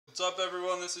What's up,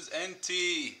 everyone? This is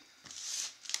NT.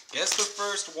 Guess the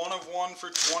first one of one for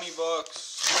 20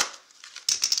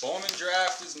 bucks. Bowman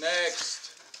Draft is next.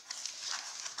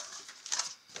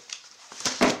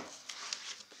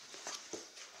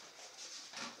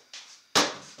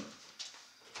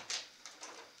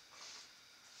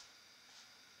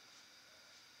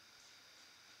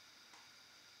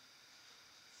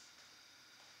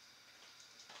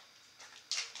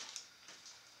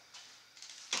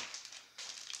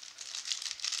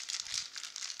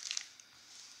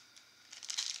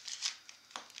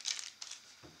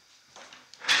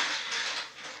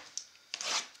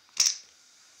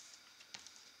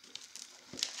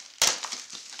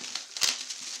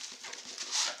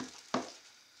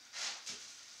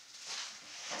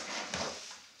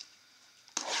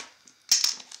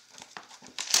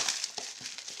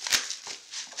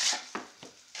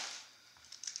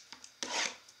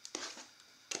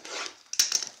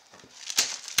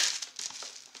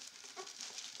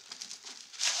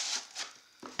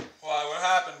 Why? What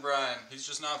happened, Brian? He's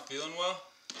just not feeling well?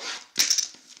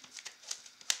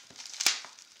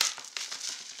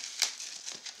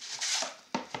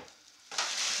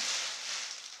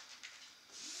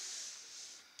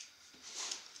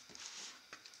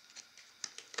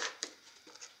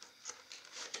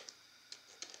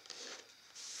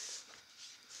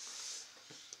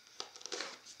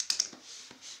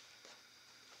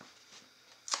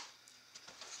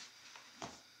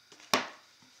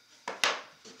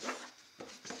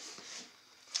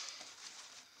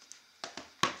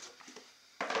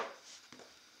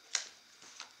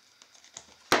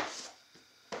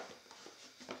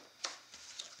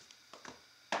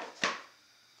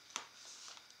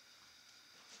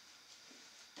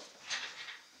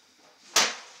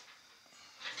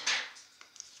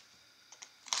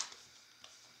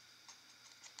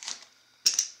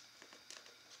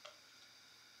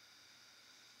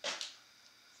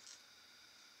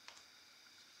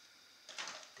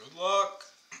 Good luck.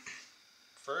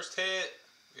 First hit.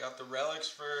 We got the relics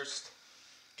first.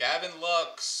 Gavin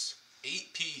Lux,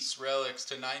 8-piece relics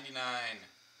to 99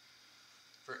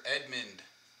 for Edmund.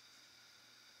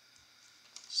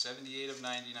 78 of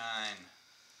 99.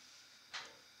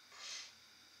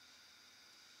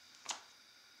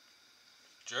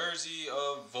 Jersey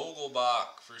of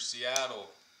Vogelbach for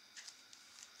Seattle.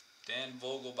 Dan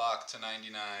Vogelbach to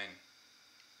 99.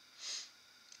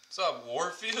 What's up,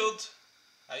 Warfield?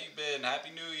 How you been? Happy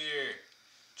New Year.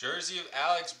 Jersey of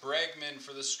Alex Bregman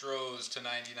for the Stros to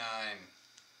 99.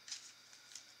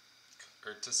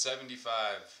 Or to 75.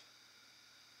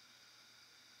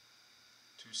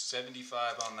 To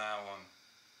 75 on that one.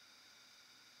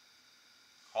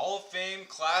 Hall of Fame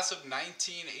class of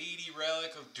 1980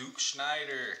 relic of Duke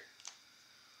Schneider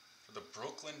for the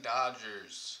Brooklyn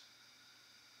Dodgers.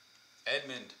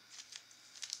 Edmund.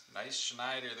 Nice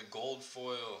Schneider, the gold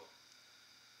foil.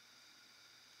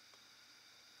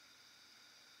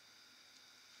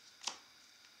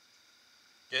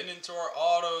 Getting into our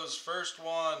autos, first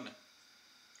one,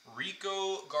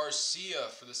 Rico Garcia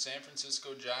for the San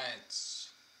Francisco Giants.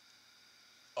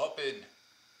 Uppin.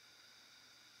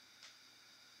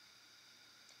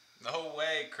 No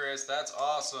way, Chris, that's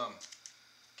awesome.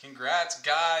 Congrats,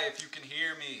 Guy, if you can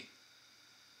hear me.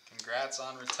 Congrats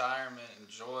on retirement,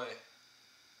 enjoy.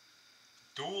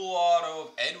 Dual auto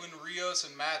of Edwin Rios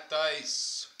and Matt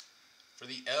Dice. For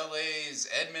the LAs,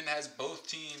 Edmund has both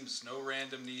teams, no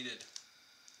random needed.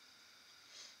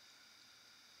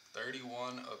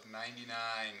 31 of 99.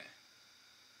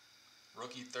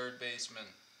 Rookie third baseman.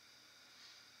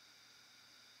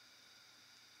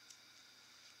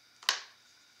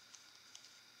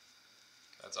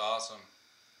 That's awesome.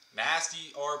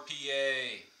 Nasty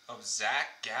RPA of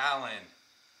Zach Gallen.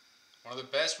 One of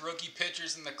the best rookie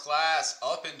pitchers in the class.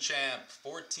 Up and champ.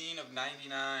 14 of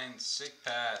 99. Sick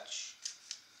patch.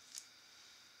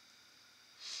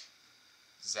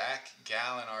 Zach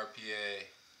Gallen RPA.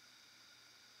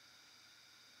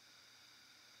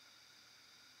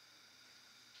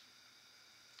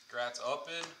 Congrats,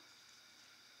 Uppin.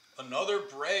 Another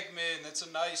Bregman. That's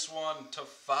a nice one. To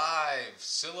 5.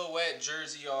 Silhouette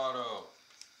jersey auto.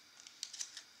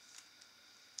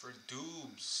 For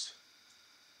Doobs.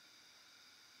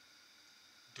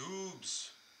 Doobs.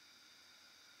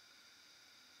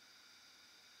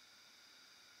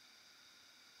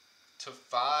 To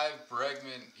 5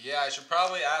 Bregman. Yeah, I should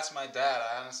probably ask my dad.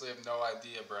 I honestly have no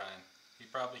idea, Brian. He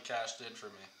probably cashed in for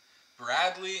me.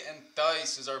 Bradley and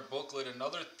Thice is our booklet.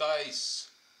 Another Thice.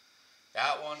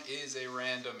 That one is a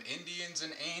random. Indians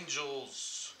and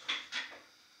Angels.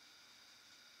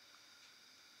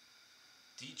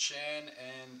 D-Chan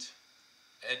and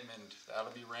Edmund.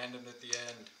 That'll be random at the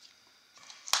end.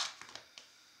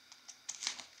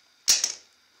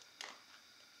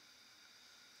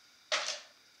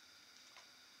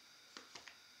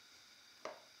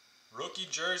 Rookie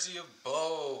jersey of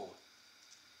Bo.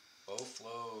 Bo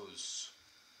Flows.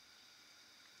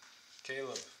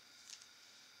 Caleb.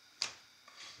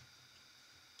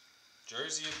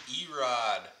 Jersey of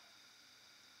Erod.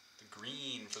 The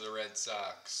green for the Red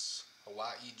Sox.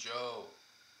 Hawaii Joe.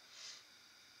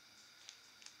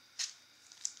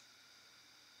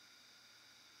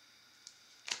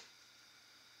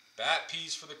 Bat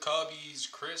piece for the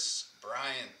Cubbies, Chris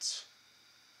Bryant.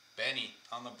 Benny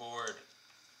on the board.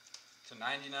 To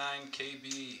 99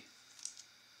 KB.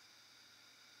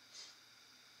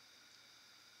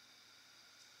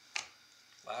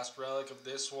 Last relic of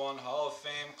this one, Hall of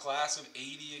Fame, class of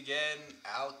 80 again,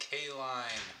 Al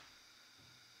Kaline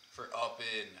for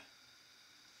Uppin.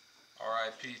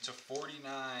 RIP to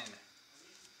 49.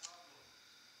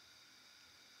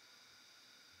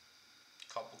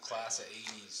 Couple class of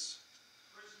 80s.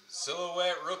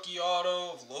 Silhouette rookie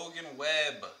auto of Logan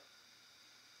Webb.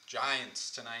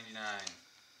 Giants to 99.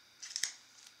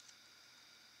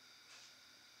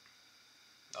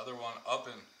 Another one,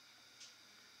 Uppin.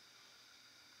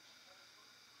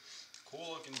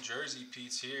 Cool looking jersey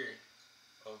piece here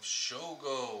of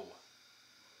Shogo.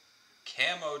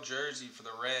 Camo jersey for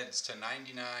the Reds to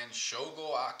 99,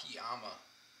 Shogo Akiyama.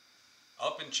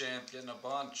 Uppin champ getting a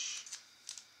bunch.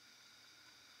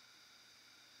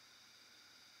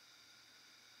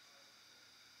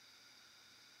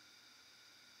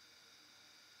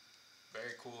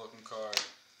 Very cool looking card.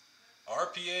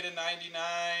 RPA to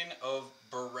 99 of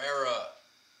Barrera.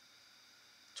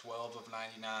 12 of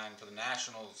 99 for the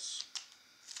Nationals.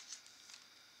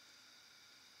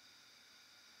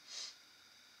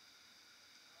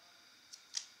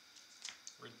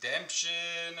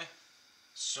 Redemption.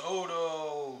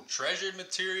 Soto. Treasured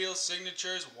Material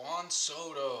Signatures. Juan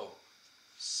Soto.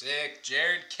 Sick.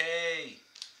 Jared K.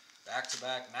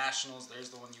 Back-to-back Nationals. There's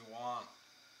the one you want.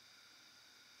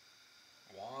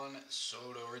 Juan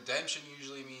Soto. Redemption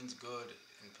usually means good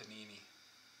in Panini.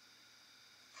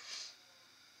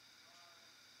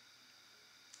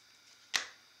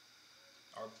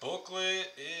 Our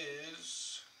booklet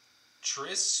is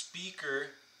Tris Speaker,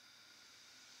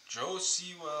 Joe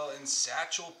Sewell, and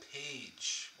Satchel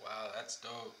Paige. Wow, that's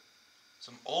dope.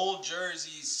 Some old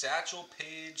jerseys, Satchel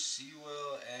Paige,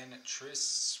 Sewell, and Tris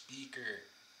Speaker.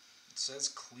 It says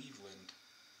Cleveland.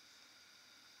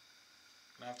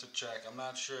 I'm gonna have to check, I'm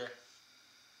not sure.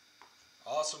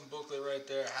 Awesome booklet right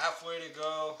there. Halfway to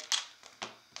go.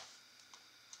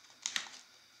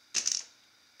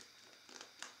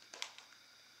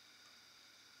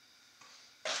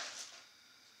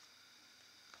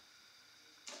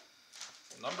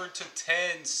 Number to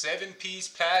 10, 7-piece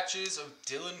patches of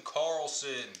Dylan Carlson.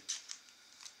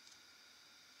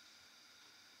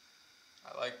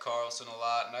 I like Carlson a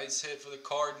lot. Nice hit for the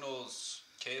Cardinals.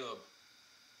 Caleb.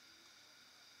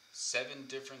 7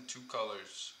 different 2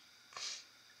 colors.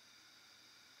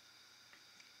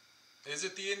 Is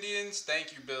it the Indians?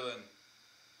 Thank you, Billin.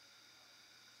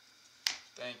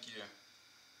 Thank you.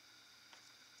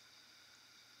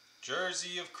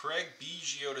 Jersey of Craig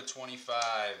Biggio to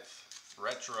 25.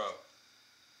 Retro.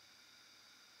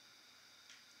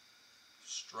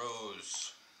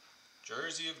 Strohs.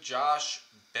 Jersey of Josh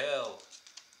Bell.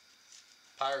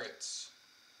 Pirates.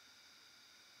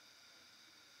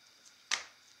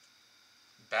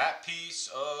 Bat piece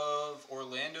of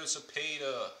Orlando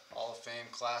Cepeda. Hall of Fame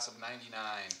class of 99.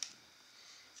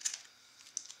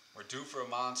 We're due for a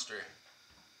monster.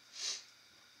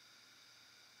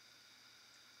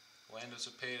 Orlando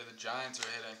Cepeda, the Giants are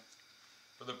hitting.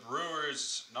 For the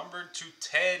Brewers, numbered to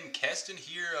 10, Keston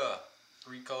Hiura.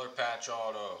 3-color patch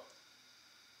auto.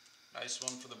 Nice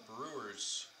one for the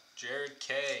Brewers. Jared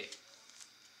K.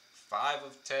 5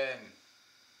 of 10.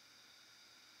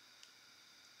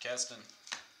 Keston.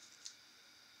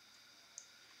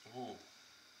 Ooh.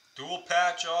 Dual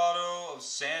patch auto of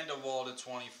Sandoval to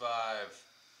 25.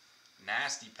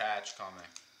 Nasty patch coming.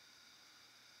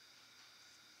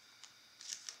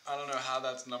 I don't know how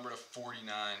that's numbered to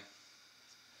 49.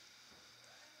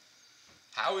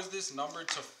 How is this numbered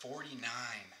to 49?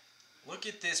 Look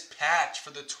at this patch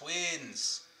for the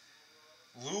Twins.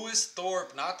 Lewis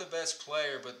Thorpe, not the best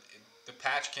player, but the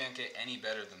patch can't get any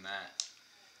better than that.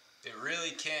 It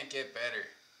really can't get better.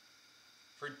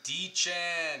 For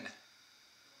D-Chan,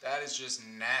 that is just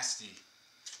nasty.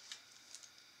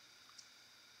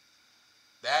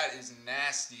 That is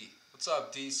nasty. What's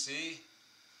up, DC?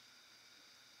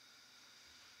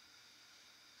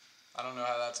 I don't know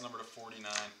how that's numbered to 49.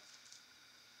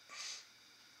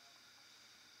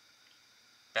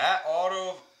 Bat auto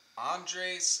of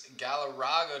Andres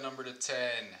Galarraga, number to 10.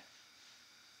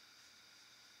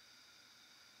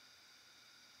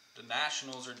 The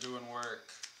Nationals are doing work.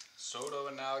 Soto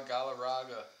and now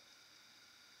Galarraga.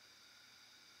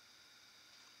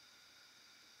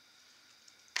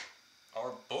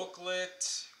 Our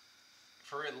booklet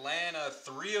for Atlanta,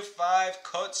 3 of 5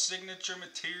 cut signature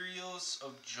materials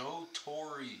of Joe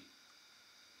Torre.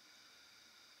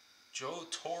 Joe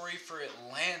Torre for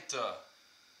Atlanta.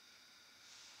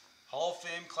 Hall of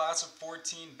Fame class of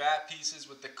 14 bat pieces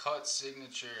with the cut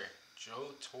signature. Joe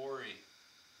Torre.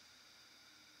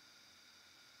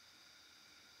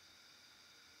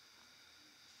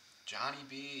 Johnny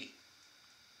B.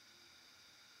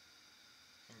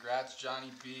 Congrats,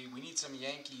 Johnny B. We need some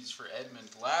Yankees for Edmund.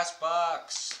 Last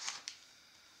box.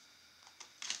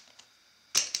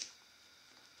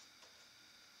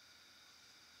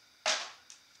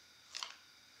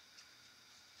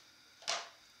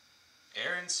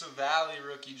 Aaron Savali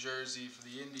rookie jersey for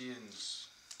the Indians.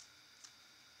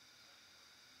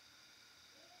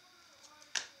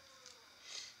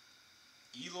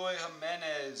 Eloy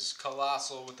Jimenez,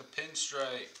 colossal with the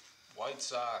pinstripe. White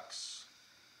Sox.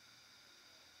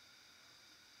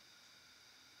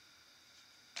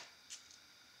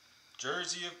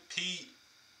 Jersey of Pete.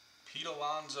 Pete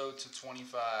Alonso to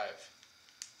 25.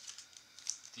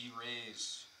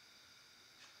 D-Rays.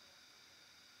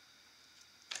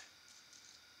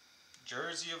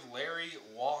 Jersey of Larry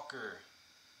Walker.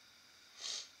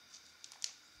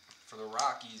 For the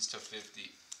Rockies to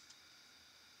 50.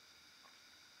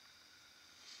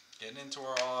 Getting into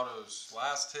our autos.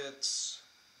 Last hits.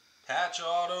 Patch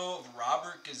auto of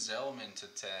Robert Gazelman to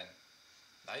 10.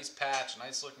 Nice patch.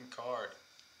 Nice looking card.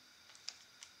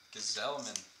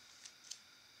 Gazelman.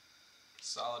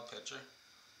 Solid pitcher.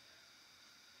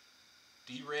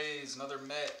 D-Rays. Another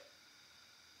Met.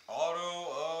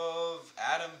 Auto of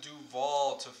Adam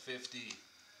Duvall to 50.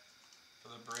 For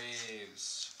the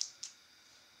Braves.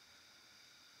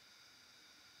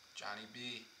 Johnny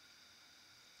B.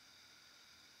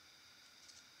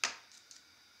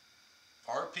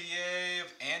 RPA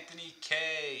of Anthony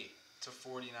K to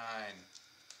 49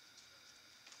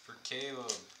 for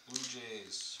Caleb, Blue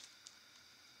Jays.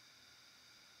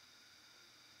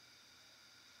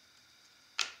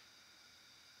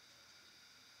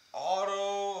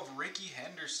 Auto of Ricky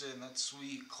Henderson, that's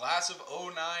sweet. Class of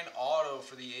 09 auto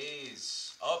for the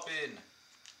A's. Uppin,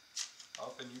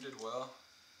 you did well.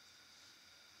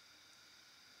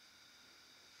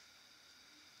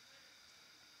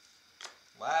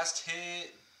 Last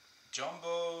hit,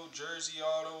 jumbo jersey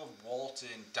auto of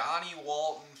Walton. Donnie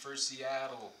Walton for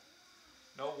Seattle.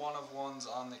 No 1-of-1s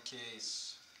on the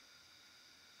case.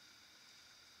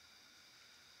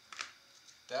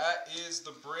 That is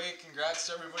the break. Congrats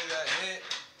to everybody that hit.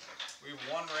 We have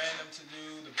one random to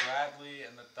do, the Bradley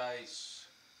and the Dice.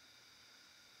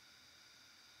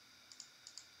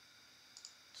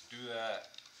 Let's do that.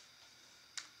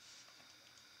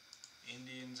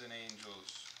 Indians and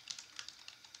Angels.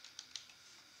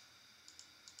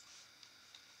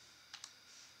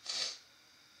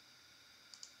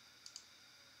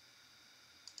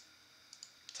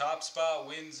 Top spot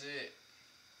wins it.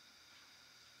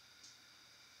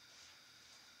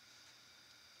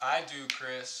 I do,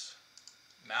 Chris.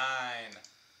 9.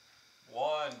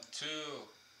 1, 2.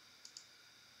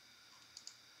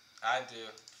 I do.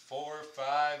 4,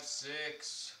 5,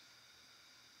 6.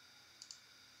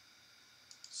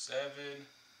 7,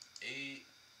 8,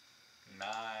 9.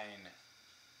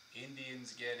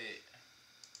 Indians get it.